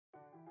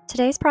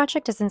Today's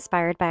project is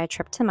inspired by a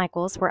trip to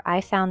Michael's where I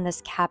found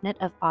this cabinet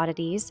of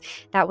oddities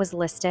that was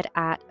listed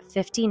at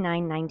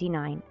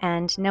 $59.99.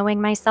 And knowing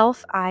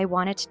myself, I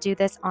wanted to do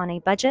this on a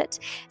budget,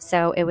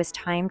 so it was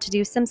time to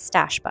do some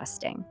stash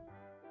busting.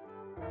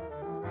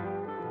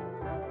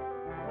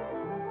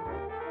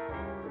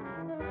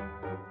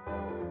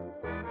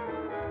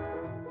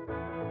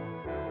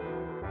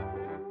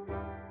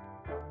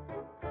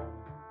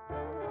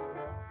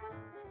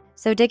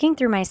 So digging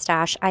through my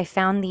stash, I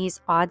found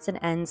these odds and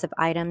ends of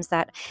items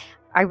that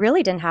I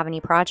really didn't have any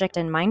project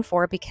in mind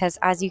for because,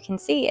 as you can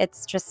see,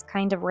 it's just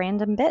kind of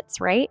random bits,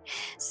 right?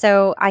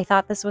 So I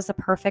thought this was a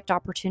perfect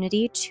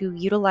opportunity to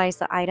utilize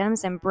the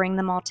items and bring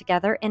them all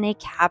together in a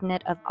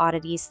cabinet of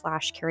oddities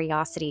slash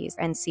curiosities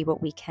and see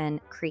what we can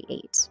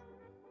create.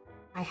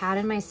 I had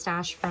in my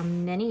stash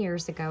from many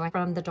years ago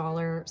from the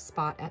dollar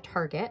spot at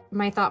Target.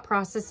 My thought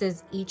process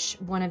is each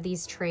one of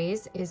these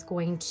trays is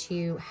going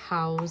to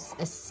house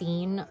a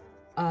scene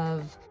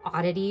of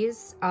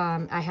oddities.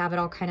 I have it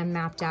all kind of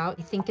mapped out.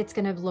 I think it's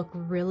gonna look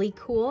really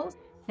cool.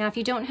 Now, if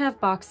you don't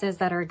have boxes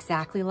that are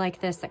exactly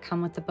like this that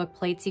come with the book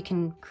plates, you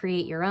can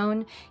create your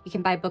own. You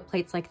can buy book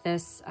plates like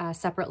this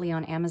separately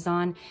on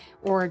Amazon,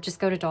 or just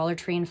go to Dollar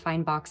Tree and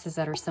find boxes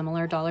that are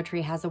similar. Dollar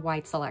Tree has a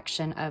wide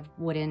selection of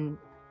wooden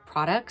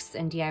products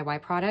and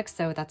DIY products,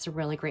 so that's a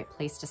really great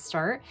place to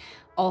start.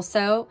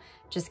 Also,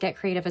 just get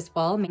creative as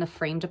well. In the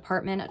frame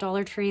department at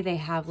Dollar Tree, they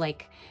have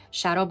like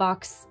shadow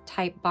box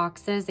type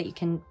boxes that you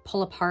can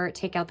pull apart,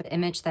 take out the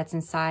image that's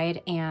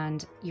inside,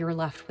 and you're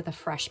left with a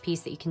fresh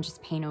piece that you can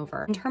just paint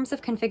over. In terms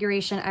of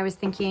configuration, I was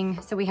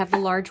thinking, so we have the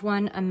large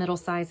one, a middle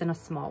size, and a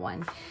small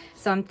one.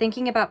 So I'm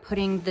thinking about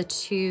putting the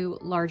two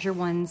larger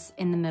ones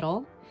in the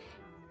middle,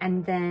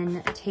 and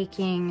then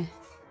taking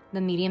the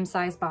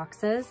medium-sized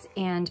boxes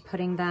and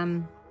putting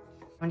them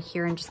on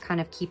here and just kind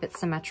of keep it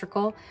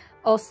symmetrical.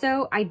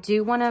 Also, I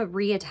do want to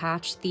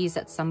reattach these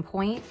at some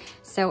point,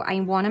 so I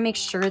want to make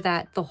sure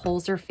that the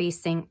holes are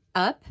facing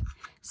up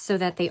so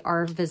that they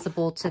are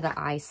visible to the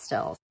eye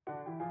still.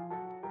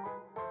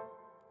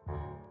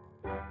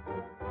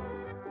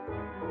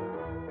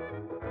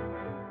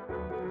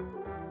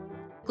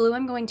 Glue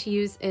I'm going to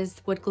use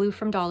is wood glue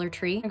from Dollar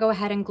Tree. I'm gonna go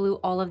ahead and glue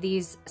all of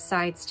these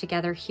sides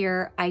together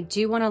here. I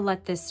do want to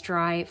let this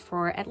dry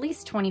for at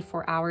least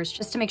 24 hours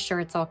just to make sure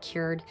it's all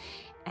cured,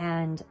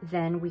 and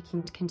then we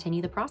can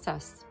continue the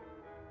process.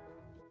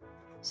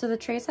 So the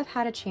trays have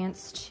had a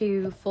chance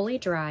to fully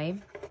dry.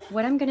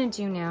 What I'm gonna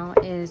do now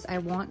is I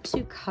want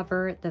to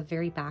cover the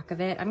very back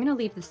of it. I'm gonna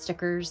leave the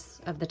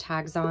stickers of the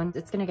tags on.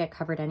 It's gonna get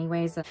covered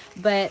anyways,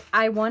 but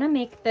I wanna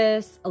make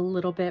this a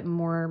little bit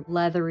more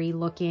leathery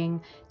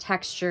looking,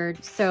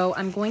 textured. So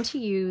I'm going to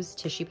use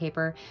tissue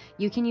paper.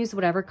 You can use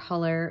whatever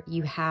color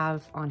you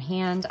have on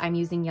hand. I'm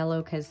using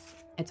yellow because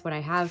it's what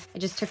I have. I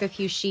just took a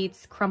few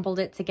sheets, crumpled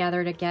it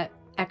together to get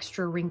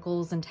extra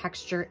wrinkles and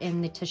texture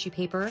in the tissue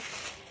paper.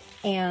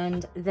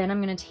 And then I'm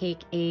gonna take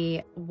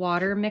a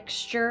water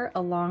mixture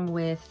along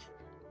with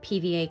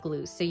PVA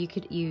glue. So you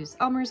could use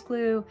Elmer's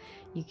glue,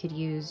 you could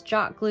use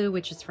Jot glue,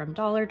 which is from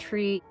Dollar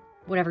Tree,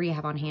 whatever you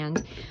have on hand.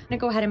 I'm gonna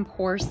go ahead and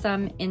pour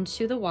some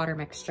into the water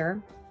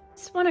mixture.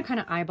 Just wanna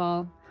kind of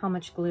eyeball how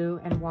much glue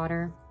and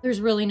water.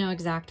 There's really no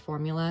exact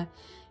formula.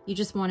 You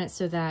just want it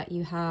so that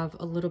you have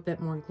a little bit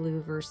more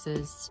glue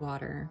versus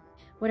water.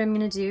 What I'm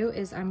gonna do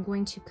is I'm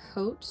going to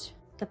coat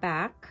the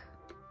back,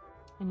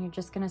 and you're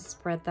just gonna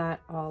spread that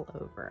all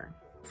over.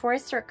 Before I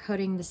start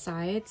coating the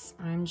sides,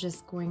 I'm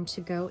just going to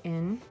go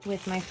in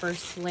with my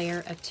first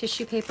layer of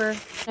tissue paper.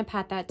 I'm gonna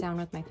pat that down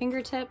with my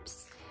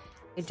fingertips.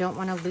 I don't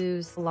wanna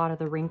lose a lot of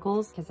the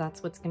wrinkles because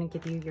that's what's gonna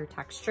give you your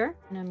texture.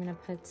 And I'm gonna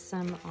put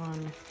some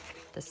on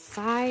the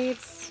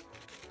sides.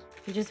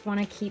 You just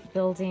wanna keep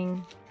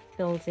building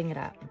it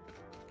up.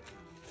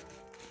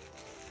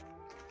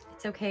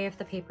 It's okay if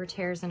the paper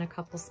tears in a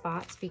couple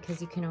spots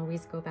because you can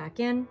always go back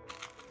in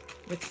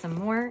with some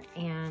more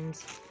and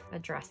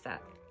address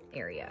that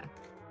area.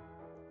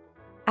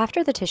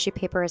 After the tissue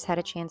paper has had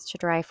a chance to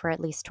dry for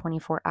at least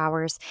 24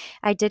 hours,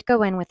 I did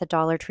go in with a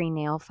Dollar Tree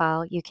nail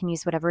file. You can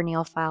use whatever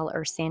nail file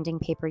or sanding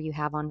paper you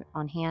have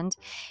on hand.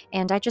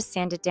 And I just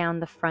sanded down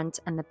the front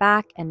and the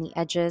back and the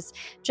edges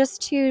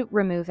just to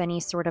remove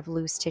any sort of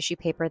loose tissue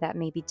paper that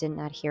maybe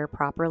didn't adhere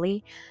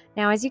properly.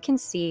 Now, as you can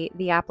see,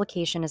 the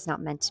application is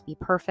not meant to be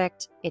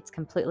perfect. It's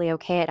completely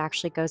okay. It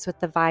actually goes with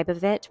the vibe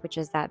of it, which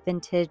is that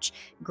vintage,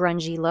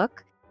 grungy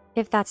look.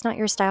 If that's not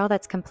your style,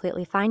 that's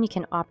completely fine. You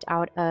can opt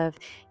out of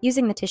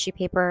using the tissue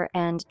paper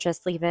and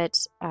just leave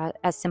it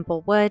as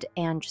simple wood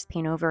and just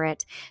paint over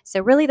it.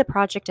 So really the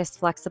project is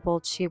flexible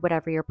to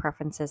whatever your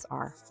preferences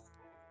are.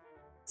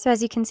 So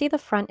as you can see, the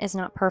front is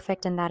not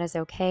perfect and that is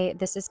okay.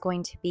 This is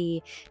going to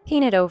be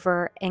painted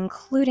over,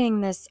 including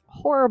this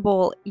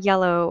horrible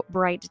yellow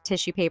bright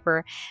tissue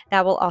paper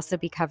that will also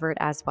be covered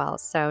as well.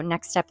 So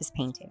next step is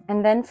painting.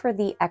 And then for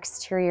the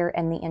exterior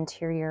and the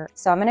interior.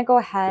 So I'm gonna go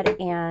ahead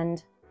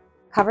and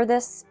cover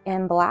this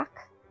in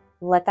black,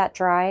 let that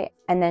dry,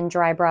 and then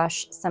dry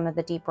brush some of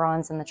the deep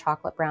bronze and the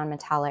chocolate brown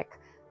metallic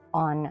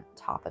on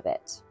top of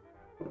it.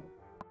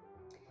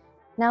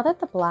 Now that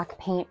the black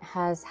paint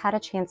has had a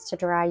chance to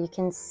dry, you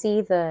can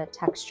see the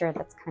texture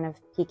that's kind of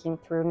peeking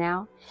through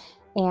now.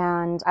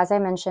 And as I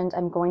mentioned,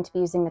 I'm going to be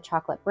using the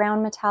chocolate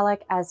brown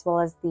metallic as well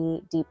as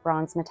the deep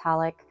bronze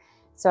metallic.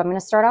 So I'm going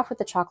to start off with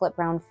the chocolate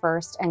brown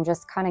first and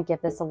just kind of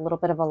give this a little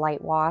bit of a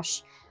light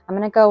wash. I'm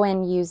going to go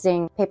in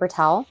using paper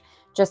towel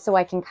just so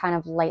I can kind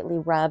of lightly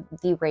rub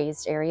the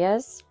raised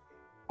areas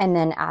and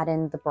then add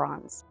in the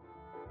bronze.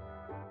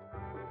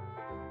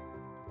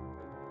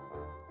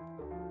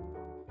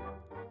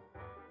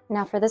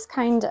 Now for this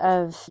kind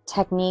of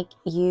technique,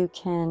 you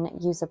can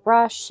use a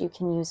brush, you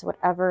can use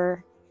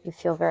whatever you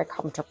feel very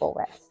comfortable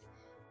with,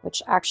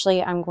 which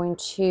actually I'm going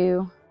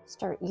to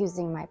start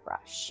using my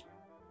brush.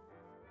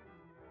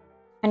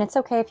 And it's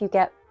okay if you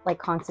get like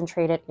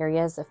concentrated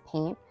areas of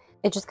paint.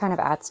 It just kind of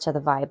adds to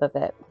the vibe of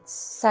it. It's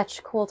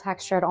such cool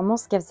texture. It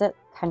almost gives it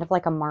kind of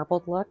like a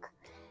marbled look.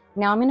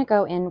 Now I'm going to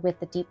go in with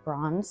the deep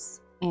bronze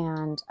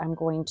and I'm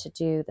going to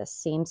do the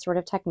same sort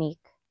of technique.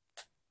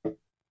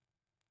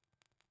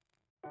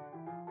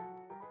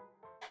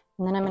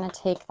 And then I'm going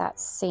to take that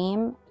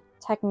same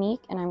technique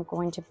and I'm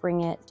going to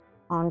bring it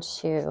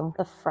onto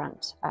the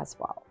front as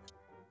well.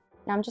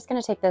 Now I'm just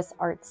going to take this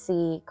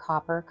artsy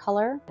copper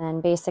color,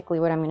 and basically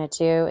what I'm going to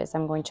do is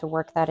I'm going to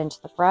work that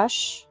into the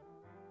brush,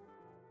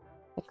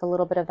 pick a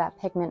little bit of that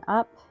pigment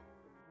up,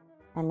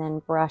 and then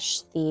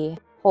brush the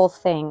whole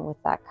thing with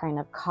that kind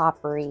of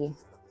coppery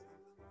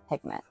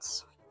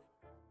pigment.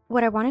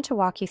 What I wanted to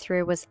walk you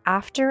through was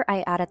after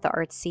I added the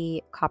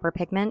artsy copper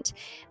pigment,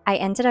 I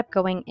ended up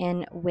going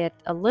in with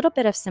a little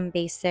bit of some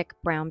basic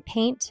brown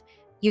paint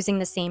using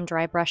the same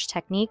dry brush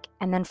technique,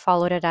 and then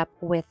followed it up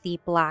with the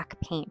black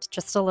paint,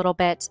 just a little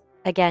bit,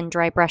 again,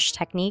 dry brush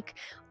technique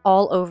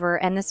all over.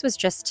 And this was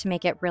just to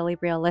make it really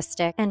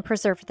realistic and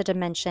preserve the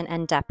dimension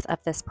and depth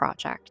of this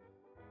project.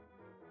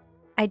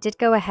 I did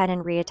go ahead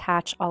and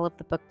reattach all of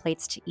the book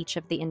plates to each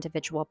of the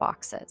individual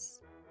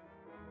boxes.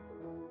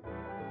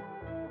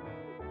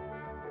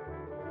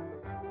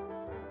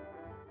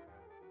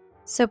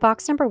 So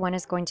box number 1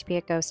 is going to be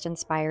a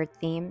ghost-inspired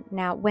theme.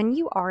 Now, when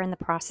you are in the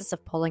process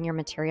of pulling your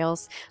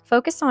materials,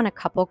 focus on a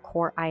couple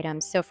core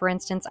items. So for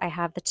instance, I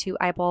have the 2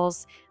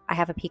 eyeballs, I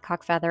have a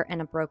peacock feather,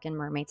 and a broken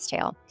mermaid's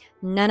tail.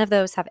 None of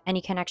those have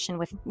any connection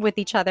with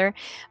each other,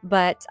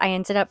 but I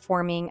ended up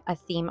forming a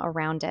theme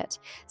around it.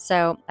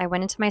 So I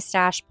went into my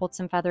stash, pulled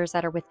some feathers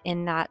that are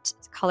within that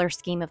color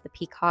scheme of the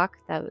peacock,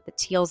 the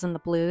teals and the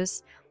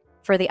blues.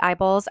 For the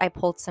eyeballs, I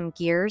pulled some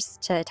gears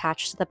to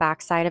attach to the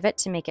back side of it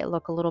to make it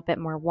look a little bit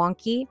more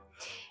wonky.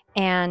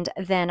 And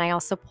then I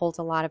also pulled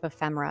a lot of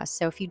ephemera.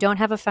 So if you don't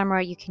have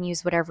ephemera, you can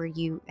use whatever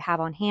you have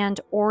on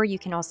hand, or you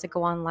can also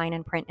go online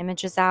and print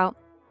images out.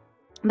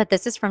 But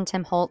this is from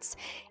Tim Holtz,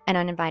 An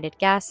Uninvited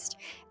Guest.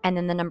 And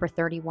then the number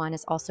 31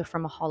 is also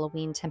from a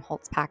Halloween Tim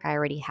Holtz pack I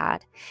already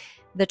had.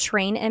 The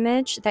train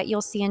image that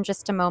you'll see in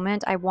just a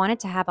moment, I wanted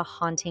to have a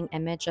haunting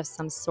image of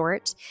some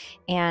sort,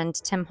 and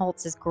Tim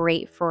Holtz is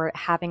great for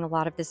having a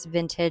lot of this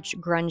vintage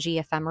grungy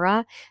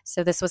ephemera.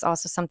 So this was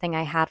also something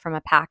I had from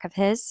a pack of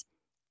his.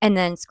 And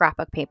then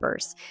scrapbook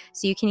papers.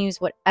 So you can use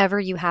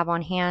whatever you have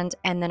on hand.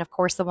 And then of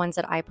course the ones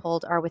that I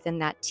pulled are within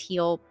that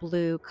teal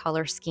blue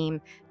color scheme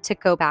to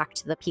go back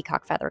to the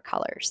peacock feather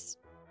colors.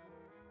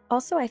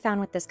 Also, I found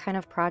with this kind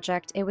of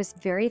project, it was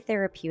very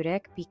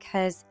therapeutic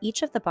because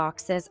each of the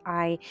boxes,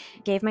 I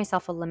gave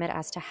myself a limit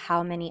as to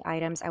how many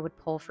items I would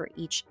pull for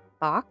each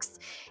box.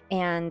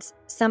 And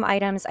some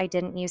items I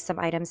didn't use, some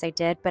items I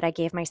did, but I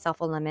gave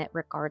myself a limit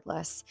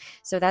regardless.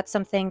 So that's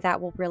something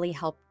that will really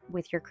help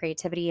with your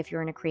creativity if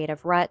you're in a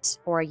creative rut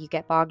or you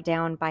get bogged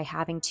down by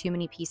having too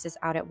many pieces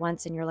out at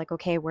once and you're like,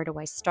 okay, where do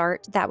I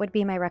start? That would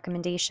be my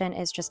recommendation,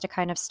 is just to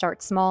kind of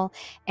start small,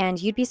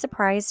 and you'd be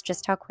surprised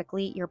just how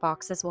quickly your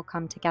boxes will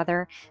come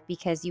together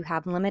because you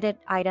have limited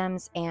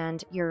items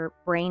and your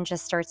brain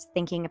just starts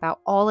thinking about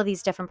all of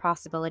these different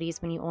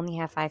possibilities when you only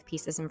have 5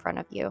 pieces in front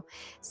of you.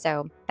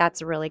 So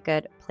that's a really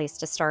good place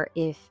to start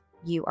if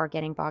you are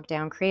getting bogged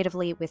down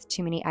creatively with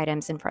too many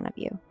items in front of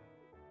you.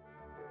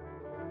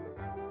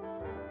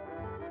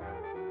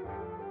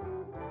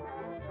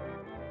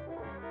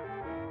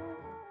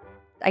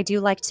 I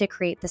do like to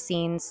create the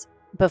scenes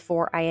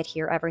before I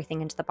adhere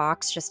everything into the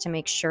box just to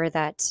make sure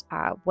that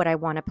what I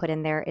want to put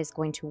in there is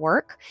going to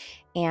work.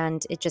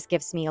 And it just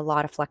gives me a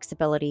lot of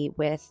flexibility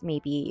with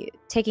maybe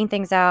taking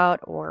things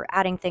out or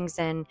adding things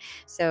in.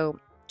 So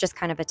just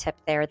kind of a tip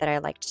there that I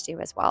like to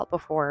do as well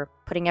before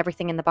putting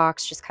everything in the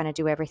box. Just kind of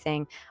do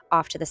everything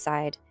off to the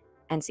side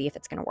and see if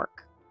it's going to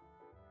work.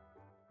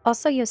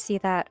 Also, you'll see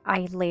that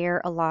I layer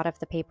a lot of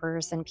the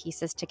papers and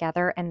pieces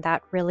together, and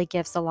that really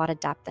gives a lot of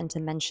depth and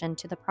dimension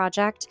to the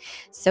project.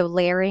 So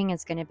layering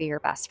is going to be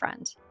your best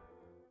friend.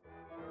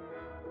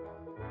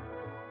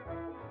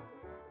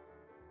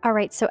 All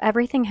right, so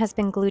everything has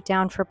been glued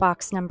down for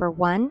box number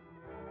 1.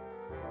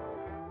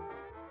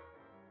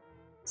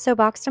 So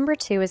box number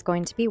 2 is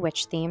going to be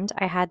witch themed.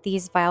 I had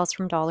these vials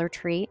from Dollar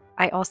Tree.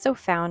 I also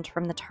found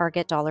from the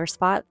Target dollar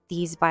spot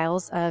these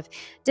vials of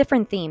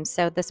different themes.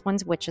 So this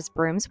one's witch's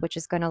brooms, which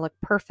is going to look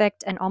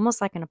perfect and almost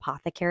like an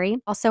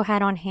apothecary. Also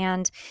had on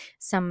hand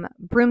some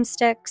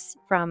broomsticks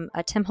from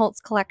a Tim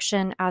Holtz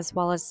collection as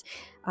well as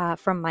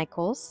from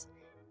Michael's.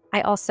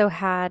 I also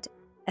had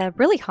a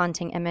really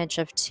haunting image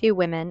of two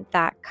women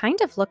that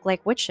kind of look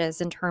like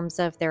witches in terms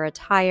of their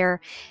attire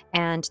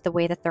and the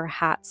way that their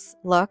hats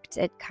looked.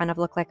 It kind of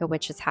looked like a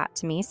witch's hat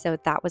to me, so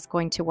that was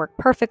going to work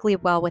perfectly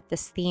well with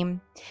this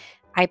theme.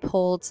 I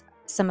pulled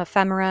some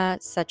ephemera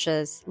such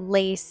as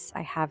lace,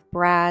 I have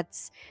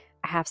brads,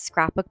 I have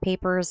scrapbook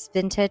papers,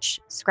 vintage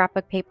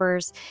scrapbook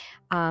papers,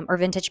 or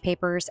vintage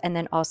papers, and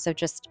then also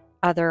just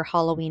other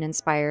Halloween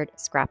inspired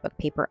scrapbook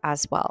paper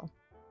as well.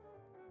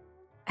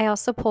 I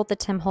also pulled the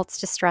Tim Holtz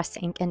Distress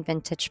Ink and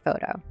Vintage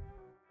Photo.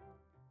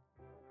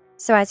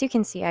 So as you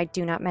can see, I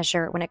do not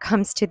measure when it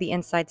comes to the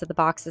insides of the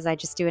boxes. I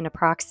just do an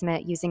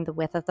approximate using the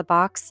width of the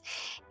box,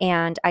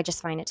 and I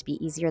just find it to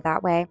be easier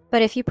that way.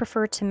 But if you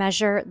prefer to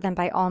measure, then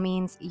by all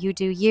means, you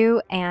do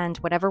you, and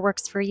whatever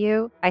works for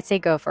you, I say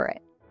go for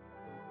it.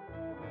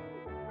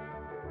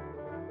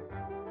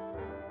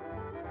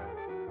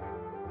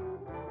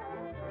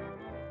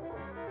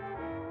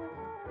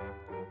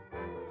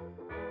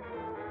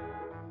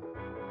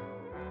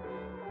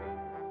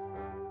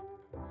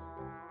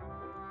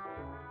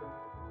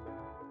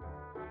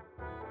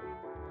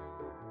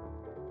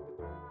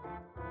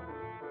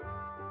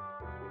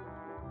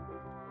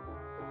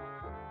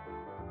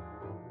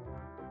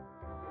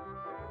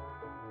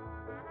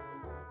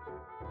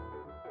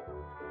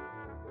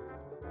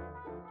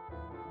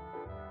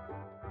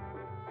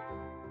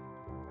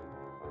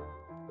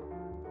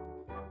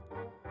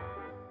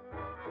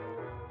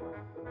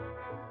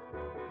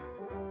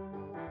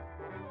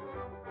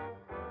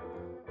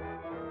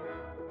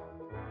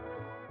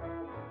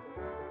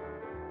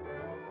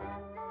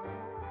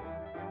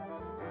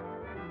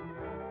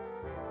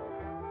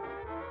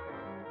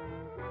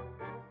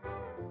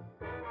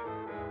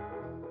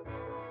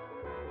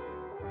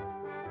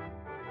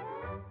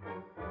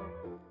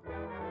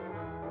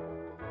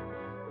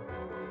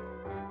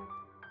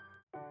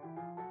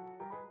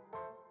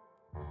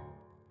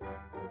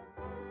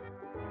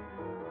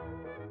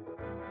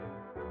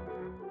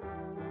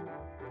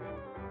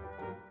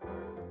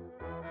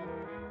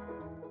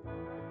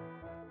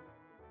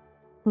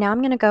 Now I'm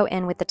going to go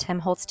in with the Tim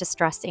Holtz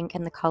Distress Ink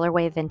in the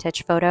colorway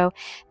Vintage Photo.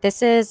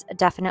 This is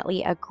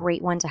definitely a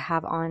great one to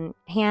have on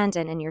hand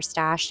and in your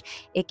stash.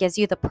 It gives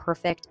you the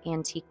perfect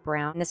antique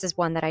brown. This is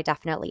one that I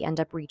definitely end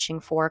up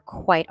reaching for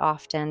quite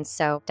often,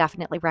 so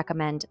definitely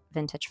recommend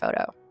Vintage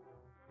Photo.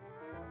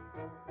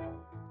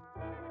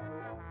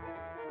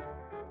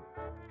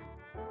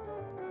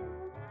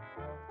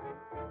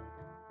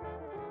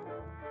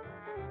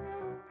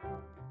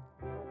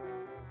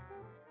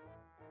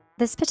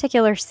 This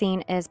particular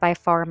scene is by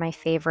far my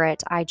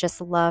favorite. I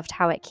just loved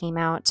how it came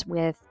out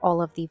with all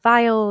of the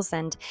vials,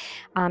 and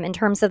in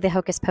terms of the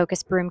Hocus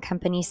Pocus Broom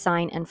Company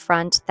sign in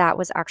front, that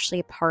was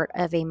actually part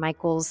of a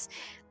Michael's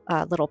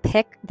little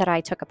pick that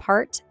I took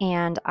apart,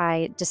 and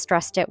I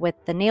distressed it with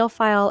the nail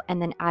file and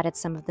then added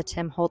some of the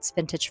Tim Holtz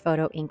Vintage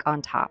Photo ink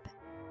on top.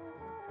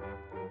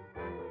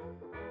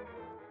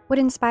 What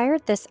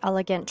inspired this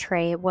elegant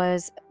tray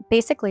was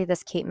basically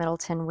this Kate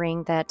Middleton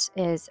ring that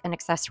is an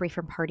accessory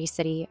from Party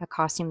City, a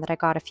costume that I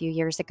got a few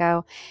years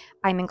ago.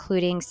 I'm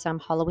including some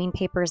Halloween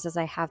papers, as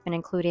I have been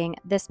including.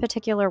 This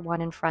particular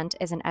one in front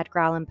is an Edgar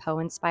Allan Poe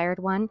inspired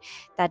one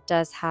that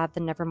does have the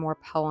Nevermore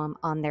poem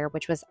on there,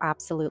 which was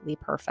absolutely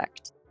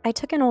perfect. I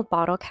took an old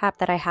bottle cap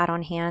that I had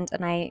on hand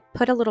and I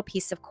put a little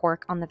piece of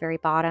cork on the very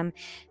bottom,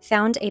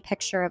 found a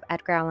picture of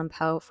Edgar Allan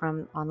Poe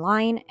from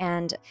online,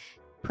 and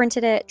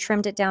printed it,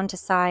 trimmed it down to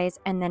size,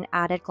 and then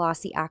added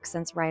glossy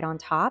accents right on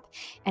top,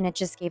 and it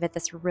just gave it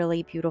this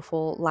really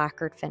beautiful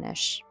lacquered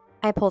finish.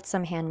 I pulled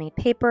some handmade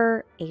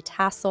paper, a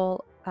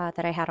tassel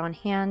that I had on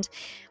hand.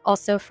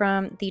 Also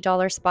from the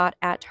dollar spot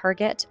at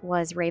Target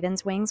was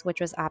Raven's Wings, which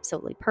was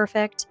absolutely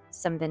perfect,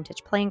 some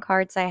vintage playing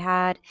cards I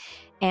had,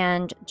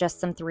 and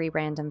just some 3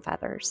 random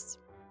feathers,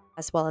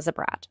 as well as a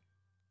brad.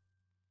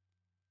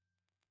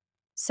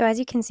 So as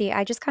you can see,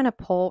 I just kind of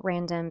pull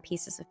random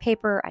pieces of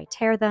paper, I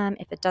tear them.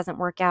 If it doesn't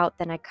work out,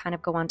 then I kind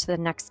of go on to the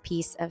next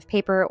piece of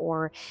paper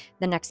or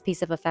the next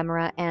piece of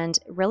ephemera. And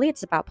really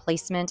it's about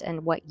placement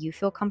and what you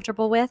feel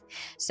comfortable with.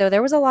 So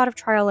there was a lot of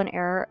trial and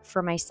error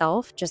for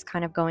myself, just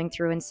kind of going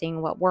through and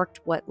seeing what worked,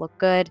 what looked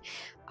good.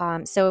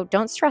 So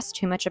don't stress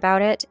too much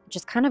about it.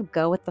 Just kind of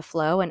go with the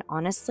flow. And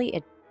honestly,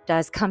 it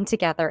does come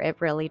together. It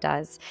really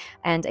does.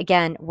 And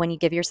again, when you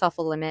give yourself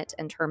a limit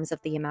in terms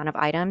of the amount of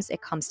items,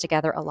 it comes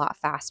together a lot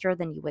faster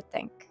than you would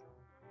think.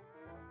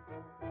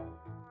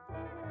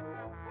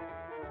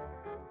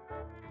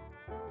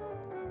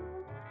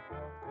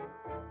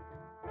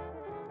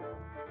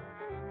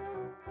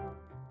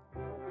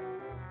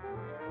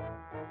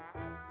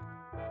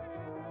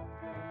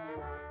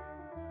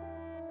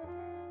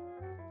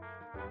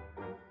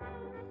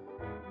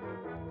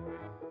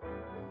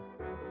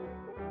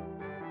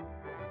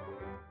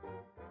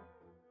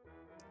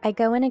 I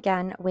go in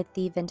again with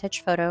the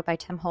Vintage Photo by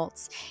Tim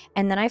Holtz,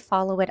 and then I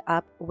follow it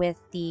up with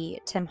the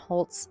Tim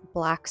Holtz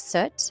Black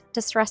Soot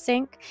Distress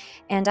Ink.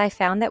 And I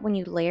found that when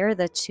you layer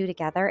the two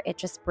together, it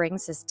just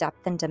brings this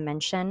depth and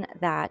dimension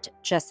that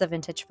just the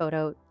Vintage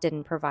Photo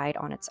didn't provide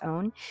on its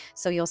own.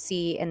 So you'll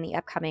see in the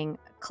upcoming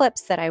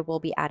clips that I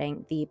will be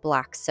adding the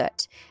Black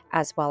Soot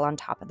as well on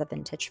top of the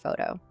Vintage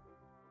Photo.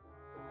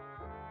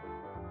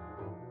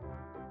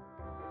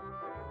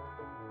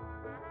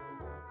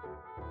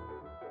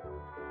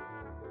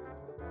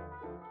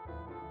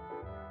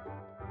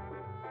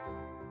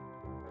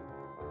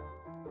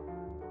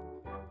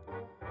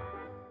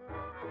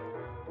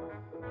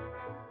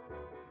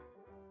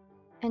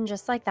 And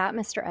just like that,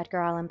 Mr. Edgar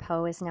Allan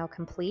Poe is now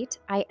complete.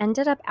 I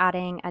ended up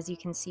adding, as you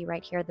can see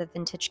right here, the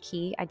vintage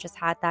key. I just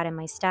had that in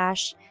my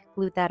stash,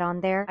 glued that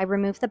on there. I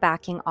removed the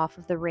backing off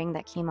of the ring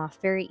that came off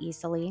very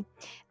easily.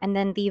 And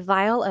then the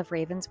vial of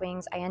raven's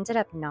wings, I ended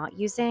up not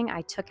using.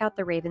 I took out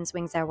the raven's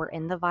wings that were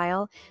in the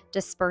vial,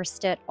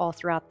 dispersed it all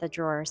throughout the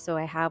drawer. So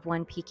I have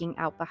one peeking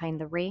out behind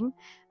the ring.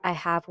 I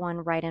have one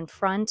right in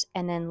front,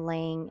 and then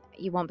laying,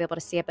 you won't be able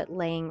to see it, but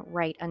laying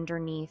right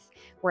underneath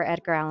where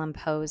Edgar Allan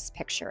Poe's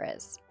picture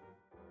is.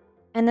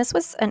 And this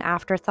was an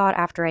afterthought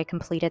after I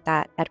completed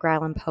that Edgar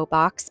Allan Poe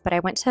box, but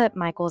I went to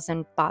Michael's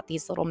and bought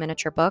these little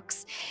miniature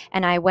books,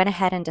 and I went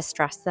ahead and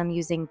distressed them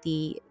using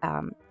the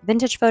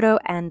Vintage Photo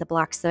and the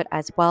Black Soot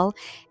as well.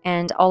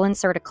 And I'll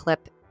insert a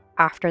clip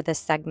after this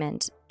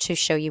segment to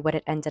show you what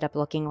it ended up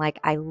looking like.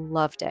 I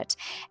loved it.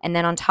 And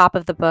then on top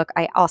of the book,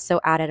 I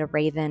also added a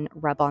Raven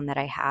rub-on that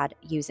I had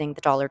using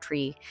the Dollar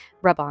Tree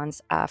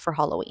rub-ons for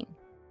Halloween.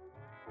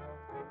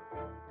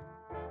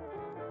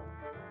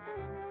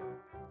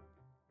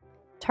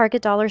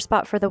 Target dollar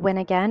spot for the win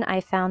again. I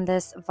found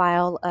this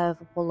vial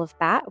of wool of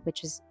bat,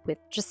 which is with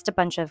just a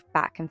bunch of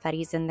bat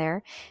confettis in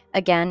there.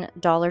 Again,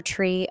 Dollar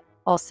Tree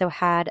also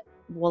had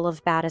wool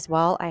of bat as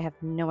well. I have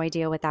no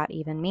idea what that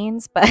even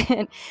means, but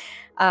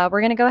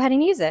we're going to go ahead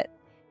and use it.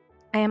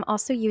 I am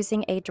also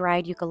using a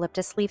dried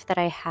eucalyptus leaf that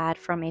I had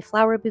from a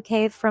flower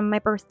bouquet from my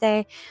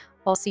birthday.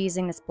 Also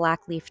using this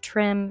black leaf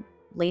trim,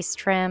 lace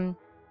trim,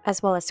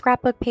 as well as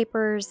scrapbook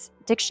papers,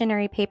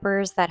 dictionary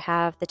papers that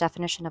have the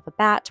definition of a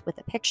bat with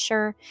a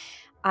picture.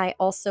 I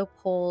also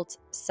pulled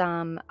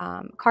some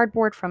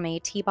cardboard from a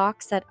tea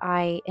box that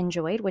I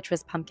enjoyed, which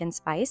was pumpkin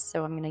spice,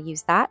 so I'm going to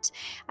use that,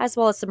 as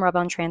well as some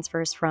rub-on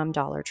transfers from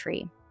Dollar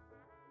Tree.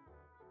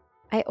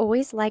 I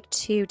always like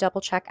to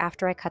double check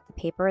after I cut the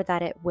paper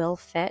that it will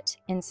fit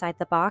inside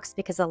the box,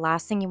 because the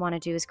last thing you want to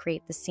do is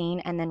create the scene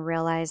and then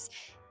realize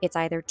it's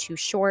either too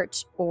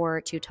short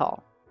or too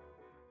tall.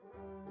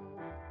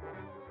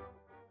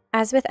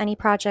 As with any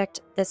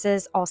project, this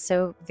is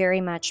also very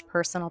much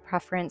personal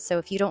preference. So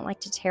if you don't like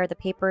to tear the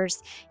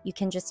papers, you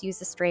can just use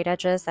the straight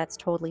edges. That's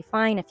totally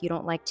fine. If you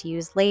don't like to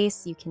use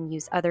lace, you can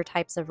use other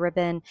types of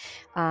ribbon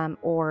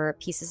or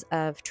pieces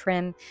of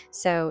trim.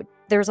 So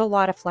there's a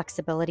lot of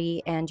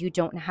flexibility, and you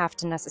don't have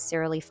to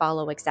necessarily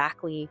follow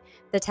exactly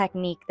the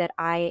technique that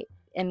I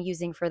am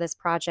using for this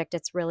project.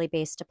 It's really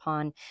based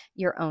upon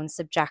your own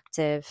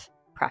subjective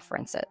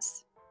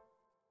preferences.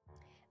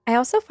 I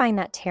also find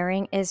that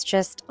tearing is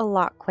just a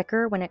lot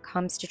quicker when it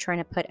comes to trying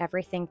to put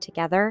everything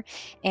together,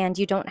 and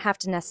you don't have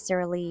to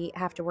necessarily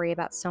have to worry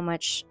about so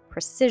much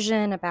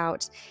precision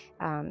about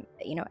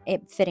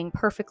it fitting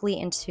perfectly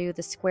into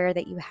the square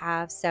that you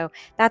have. So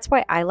that's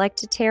why I like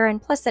to tear,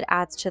 and plus it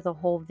adds to the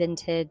whole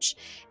vintage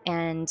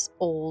and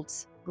old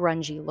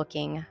grungy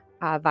looking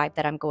vibe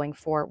that I'm going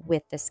for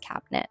with this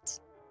cabinet.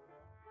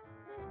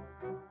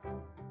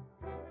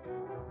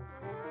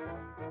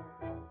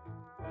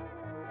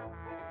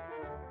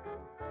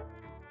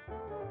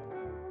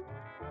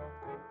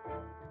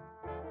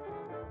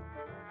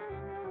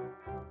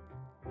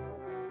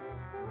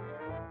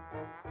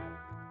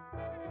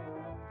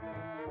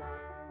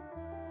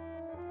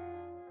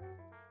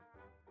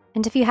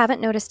 And if you haven't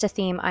noticed a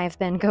theme, I've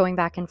been going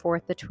back and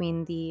forth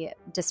between the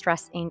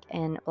Distress ink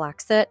in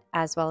Black Soot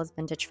as well as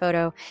Vintage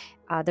Photo.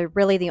 They're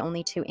really the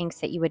only two inks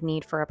that you would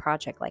need for a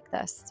project like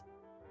this.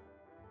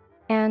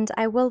 And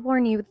I will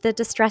warn you, the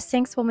Distress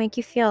inks will make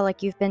you feel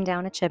like you've been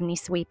down a chimney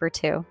sweep or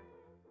two.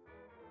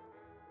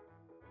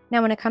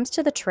 Now, when it comes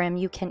to the trim,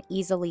 you can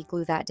easily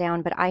glue that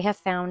down, but I have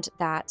found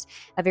that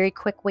a very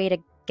quick way to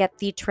get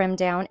the trim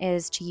down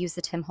is to use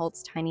the Tim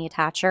Holtz Tiny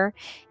Attacher,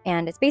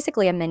 and it's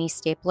basically a mini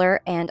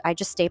stapler, and I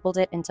just stapled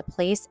it into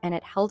place and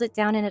it held it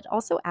down, and it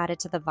also added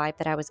to the vibe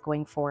that I was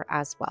going for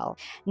as well.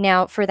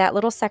 Now, for that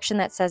little section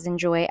that says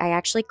enjoy, I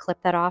actually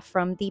clipped that off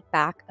from the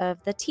back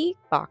of the tea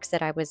box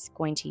that I was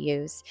going to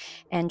use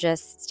and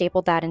just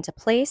stapled that into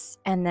place,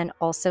 and then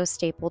also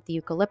stapled the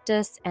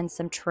eucalyptus and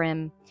some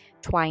twine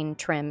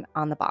trim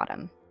on the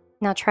bottom.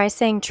 Now try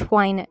saying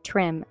twine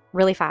trim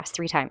really fast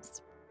 3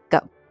 times.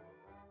 Go.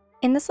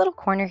 In this little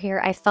corner here,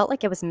 I felt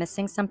like it was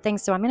missing something,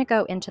 so I'm going to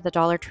go into the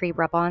Dollar Tree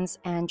rub-ons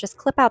and just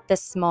clip out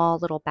this small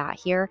little bat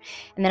here,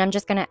 and then I'm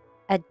just going to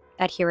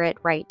adhere it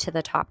right to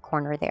the top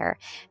corner there.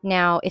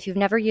 Now, if you've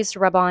never used a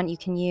rub-on, you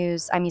can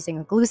use, I'm using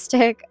a glue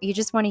stick. You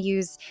just want to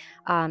use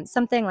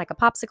something like a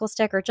popsicle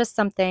stick or just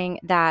something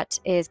that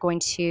is going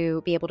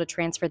to be able to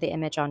transfer the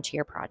image onto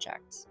your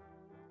project.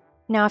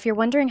 Now, if you're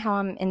wondering how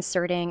I'm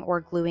inserting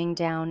or gluing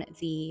down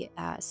the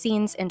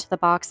scenes into the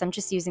box, I'm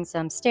just using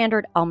some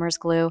standard Elmer's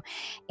glue,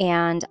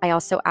 and I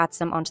also add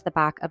some onto the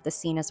back of the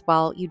scene as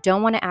well. You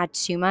don't want to add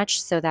too much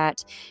so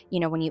that,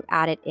 when you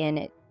add it in,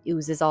 it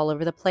oozes all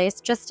over the place,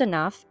 just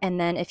enough. And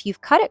then if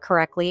you've cut it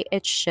correctly,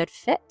 it should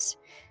fit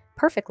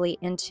perfectly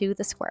into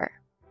the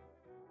square.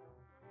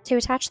 To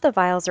attach the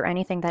vials or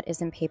anything that is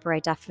in paper,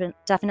 I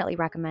definitely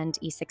recommend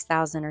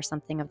E6000 or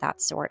something of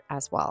that sort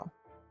as well.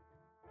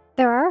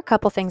 There are a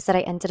couple things that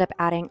I ended up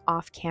adding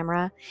off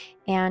camera,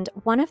 and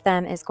one of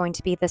them is going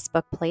to be this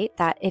book plate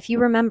that, if you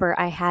remember,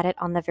 I had it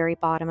on the very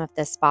bottom of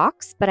this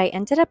box, but I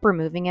ended up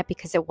removing it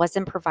because it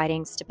wasn't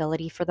providing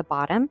stability for the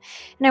bottom,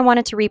 and I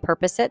wanted to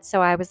repurpose it.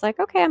 So I was like,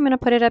 okay, I'm going to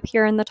put it up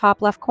here in the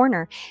top left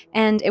corner.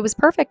 And it was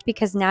perfect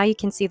because now you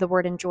can see the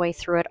word enjoy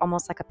through it,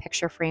 almost like a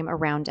picture frame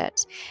around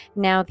it.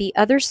 Now, the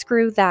other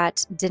screw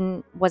that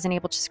wasn't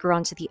able to screw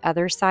onto the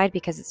other side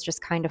because it's just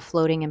kind of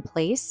floating in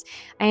place,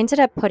 I ended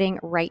up putting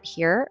right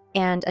here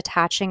and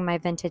attaching my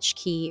vintage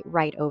key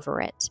right over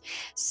it.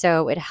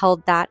 So it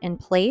held that in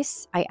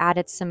place. I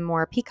added some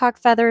more peacock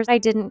feathers I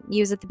didn't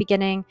use at the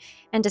beginning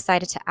and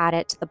decided to add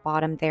it to the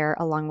bottom there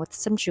along with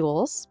some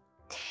jewels.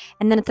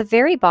 And then at the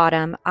very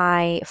bottom,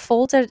 I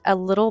folded a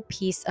little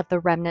piece of the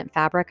remnant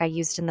fabric I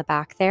used in the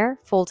back there,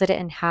 folded it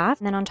in half,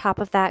 and then on top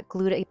of that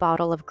glued a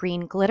bottle of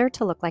green glitter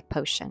to look like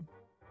potion.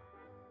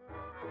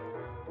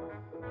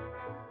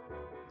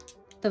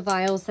 The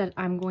vials that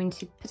I'm going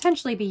to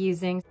potentially be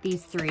using,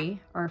 these three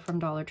are from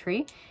Dollar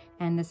Tree,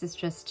 and this is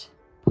just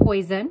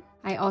poison.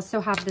 I also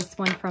have this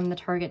one from the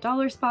Target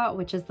Dollar Spot,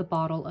 which is the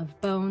bottle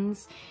of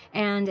bones,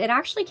 and it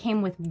actually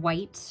came with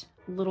white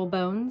little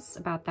bones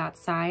about that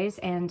size,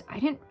 and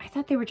I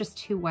thought they were just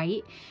too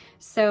white,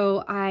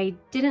 so I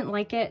didn't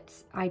like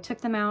it. I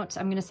took them out.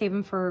 I'm gonna save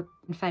them for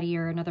confetti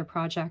or another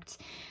project,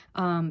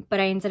 but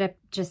I ended up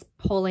just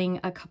pulling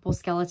a couple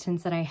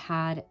skeletons that I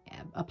had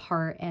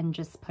apart and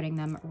just putting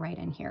them right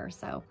in here.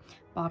 So,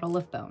 bottle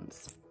of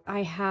bones.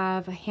 I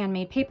have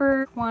handmade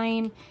paper,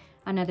 twine,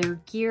 another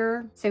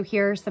gear. So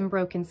here are some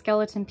broken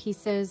skeleton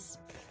pieces,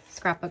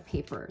 scrapbook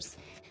papers.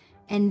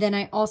 And then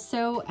I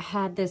also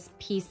had this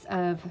piece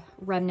of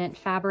remnant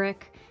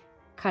fabric,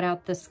 cut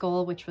out the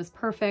skull, which was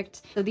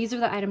perfect. So these are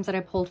the items that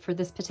I pulled for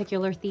this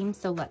particular theme.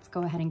 So let's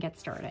go ahead and get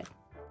started.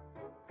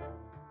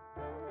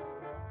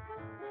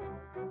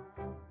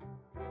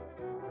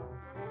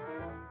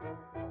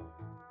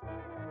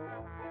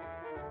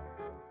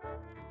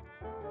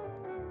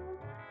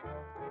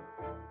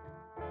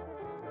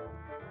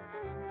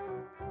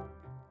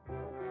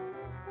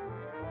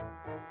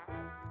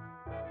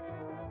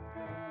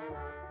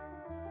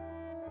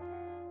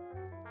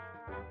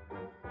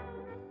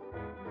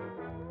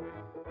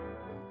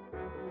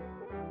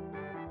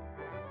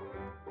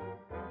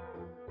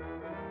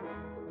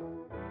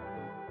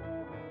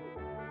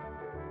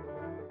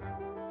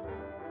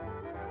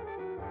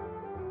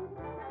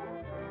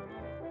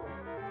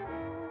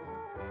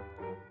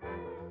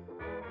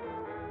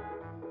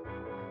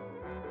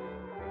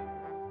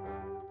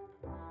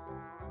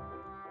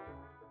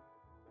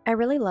 I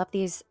really love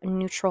these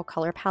neutral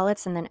color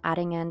palettes, and then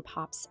adding in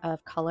pops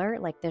of color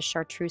like this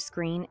chartreuse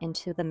green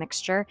into the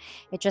mixture.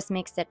 It just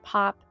makes it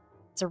pop.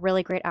 It's a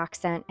really great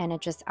accent, and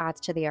it just adds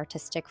to the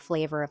artistic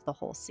flavor of the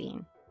whole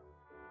scene.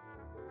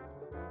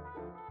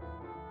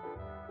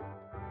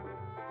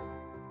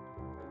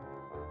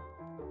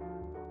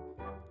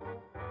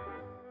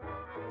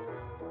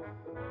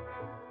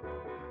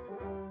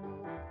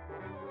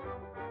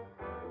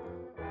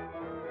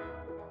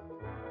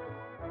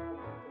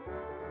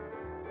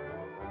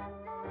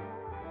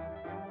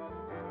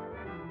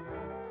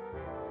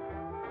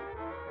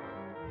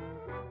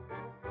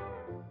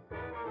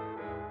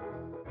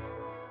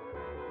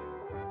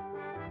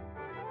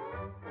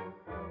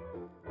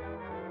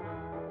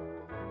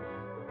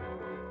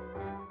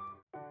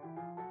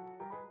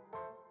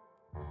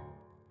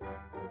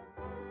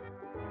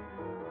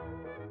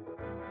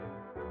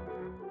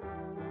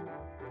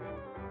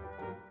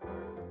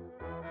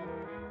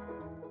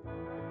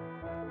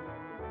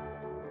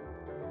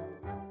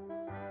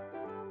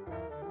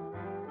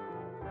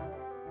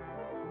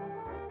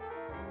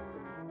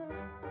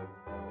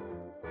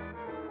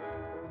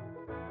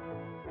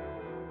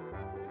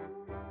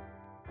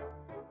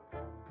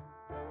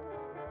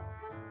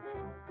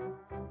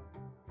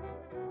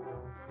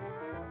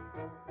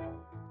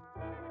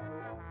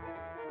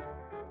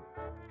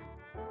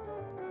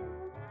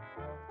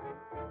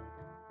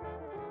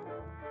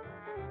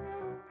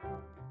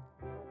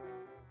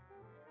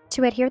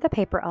 To adhere the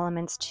paper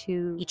elements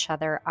to each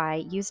other,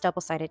 I use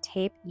double-sided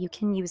tape. You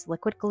can use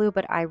liquid glue,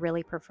 but I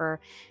really prefer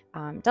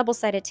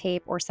double-sided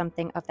tape or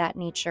something of that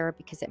nature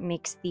because it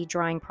makes the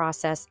drawing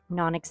process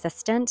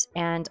non-existent,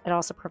 and it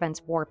also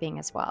prevents warping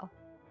as well.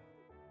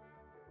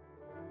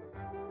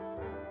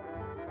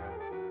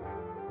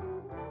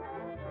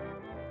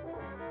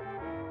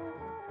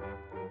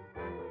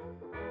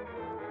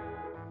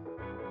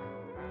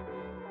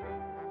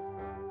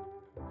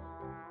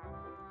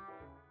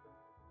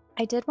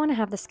 I did want to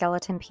have the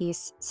skeleton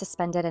piece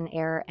suspended in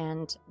air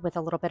and with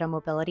a little bit of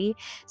mobility,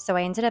 so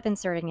I ended up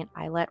inserting an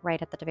eyelet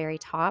right at the very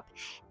top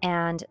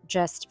and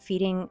just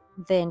feeding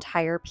the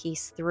entire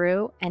piece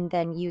through and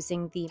then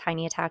using the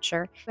tiny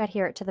attacher to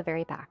adhere it to the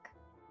very back.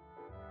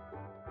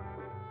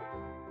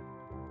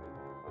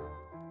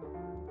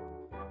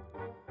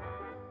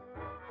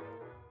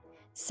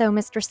 So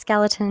Mr.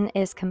 Skeleton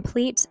is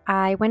complete.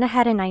 I went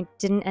ahead and I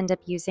didn't end up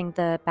using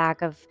the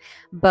bag of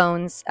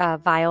bones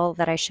vial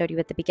that I showed you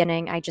at the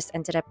beginning. I just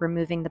ended up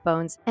removing the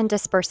bones and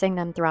dispersing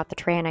them throughout the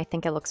tray, and I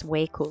think it looks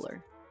way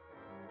cooler.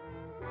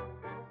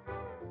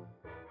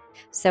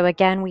 So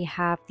again, we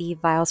have the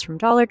vials from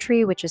Dollar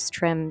Tree, which is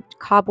trimmed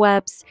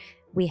cobwebs.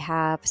 We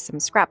have some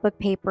scrapbook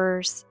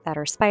papers that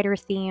are spider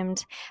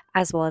themed,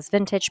 as well as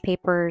vintage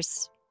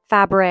papers,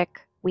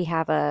 fabric. We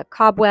have a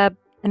cobweb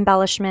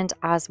embellishment,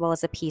 as well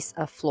as a piece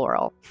of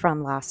floral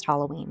from last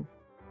Halloween.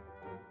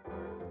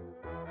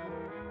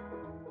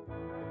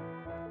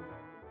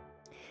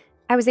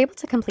 I was able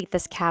to complete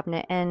this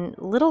cabinet in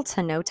little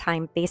to no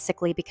time,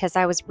 basically, because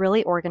I was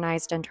really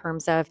organized in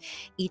terms of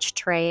each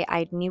tray.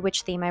 I knew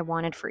which theme I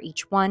wanted for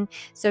each one.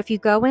 So if you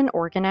go in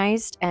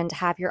organized and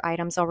have your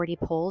items already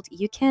pulled,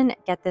 you can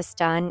get this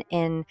done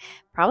in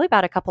probably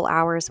about a couple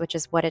hours, which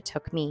is what it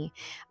took me.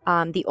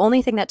 The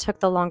only thing that took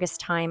the longest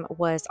time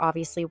was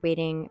obviously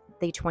waiting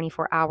the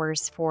 24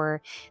 hours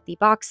for the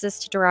boxes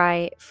to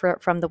dry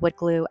from the wood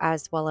glue,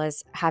 as well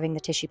as having the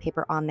tissue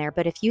paper on there.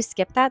 But if you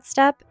skip that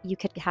step, you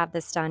could have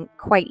this done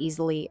quite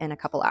easily in a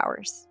couple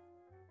hours.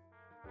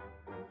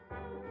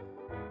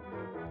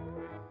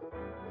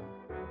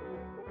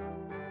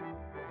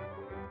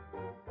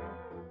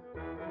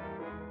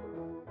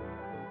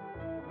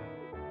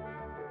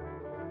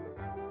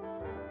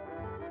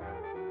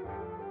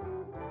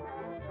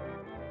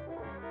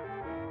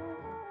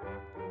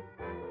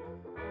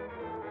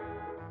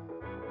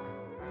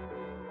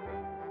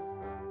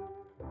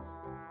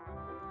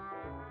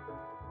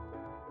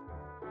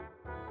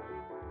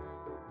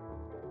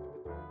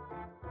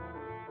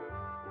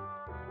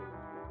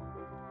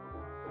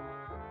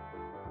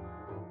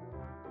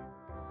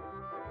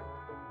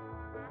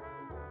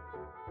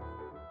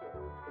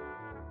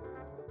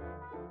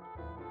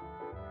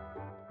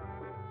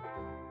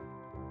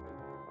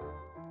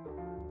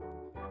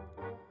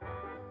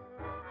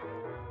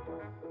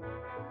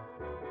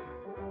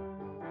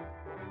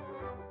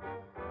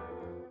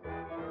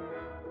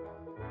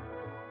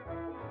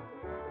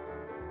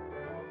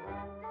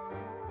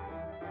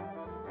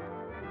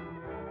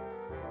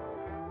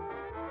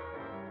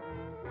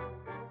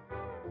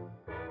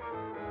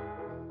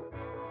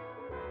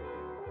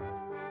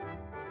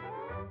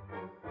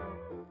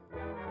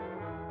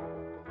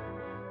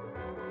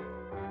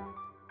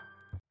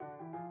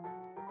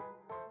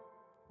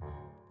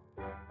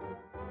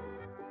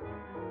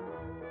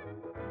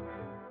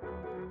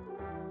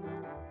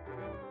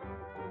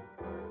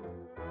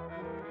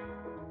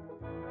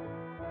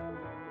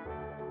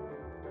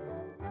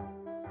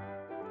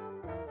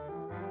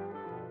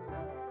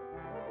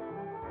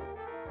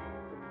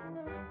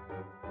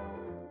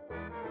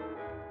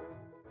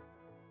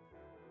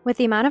 With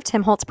the amount of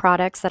Tim Holtz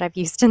products that I've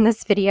used in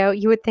this video,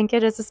 you would think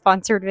it is a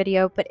sponsored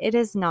video, but it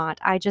is not.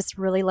 I just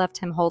really love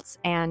Tim Holtz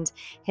and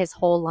his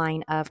whole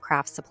line of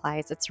craft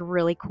supplies. It's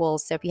really cool.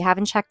 So if you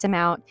haven't checked him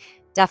out,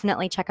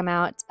 definitely check him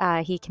out.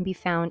 He can be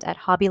found at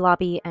Hobby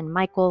Lobby and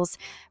Michael's,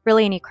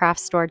 really any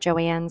craft store,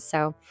 Joann's.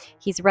 So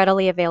he's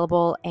readily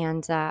available,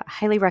 and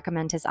highly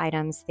recommend his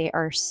items. They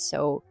are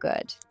so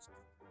good.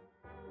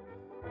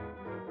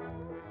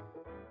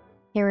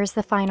 Here is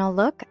the final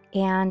look,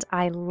 and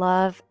I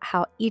love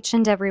how each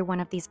and every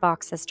one of these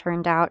boxes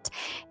turned out.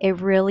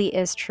 It really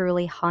is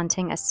truly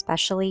haunting,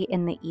 especially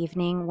in the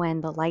evening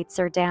when the lights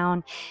are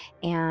down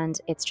and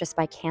it's just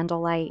by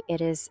candlelight. It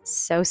is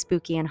so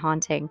spooky and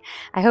haunting.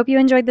 I hope you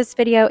enjoyed this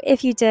video.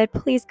 If you did,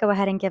 please go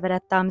ahead and give it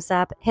a thumbs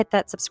up, hit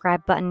that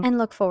subscribe button, and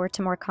look forward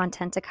to more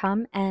content to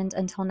come. And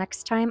until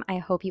next time, I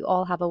hope you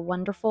all have a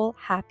wonderful,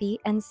 happy,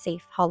 and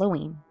safe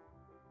Halloween.